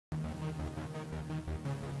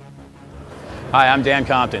Hi, I'm Dan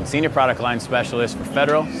Compton, Senior Product Line Specialist for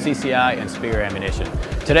Federal, CCI, and Spear Ammunition.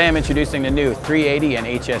 Today I'm introducing the new 380 and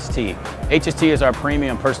HST. HST is our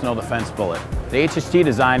premium personal defense bullet. The HST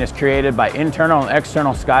design is created by internal and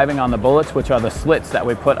external skiving on the bullets, which are the slits that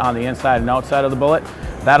we put on the inside and outside of the bullet.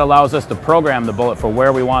 That allows us to program the bullet for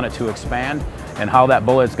where we want it to expand and how that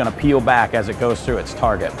bullet is going to peel back as it goes through its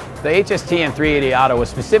target. The HST and 380 Auto was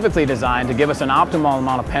specifically designed to give us an optimal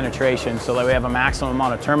amount of penetration so that we have a maximum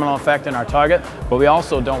amount of terminal effect in our target, but we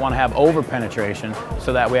also don't want to have over penetration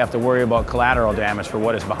so that we have to worry about collateral damage for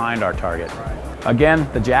what is behind our target. Again,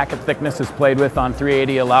 the jacket thickness is played with on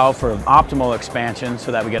 380 allow for optimal expansion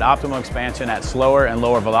so that we get optimal expansion at slower and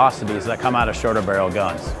lower velocities that come out of shorter barrel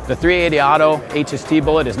guns. The 380 Auto HST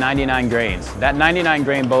bullet is 99 grains. That 99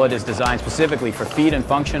 grain bullet is designed specifically for feed and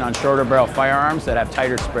function on shorter barrel firearms that have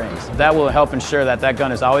tighter springs. That will help ensure that that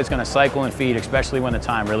gun is always going to cycle and feed, especially when the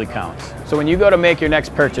time really counts. So when you go to make your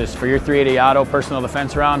next purchase for your 380 Auto personal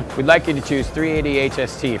defense round, we'd like you to choose 380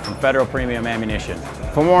 HST from Federal Premium Ammunition.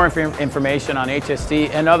 For more information on HST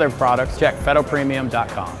and other products, check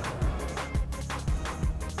federalpremium.com.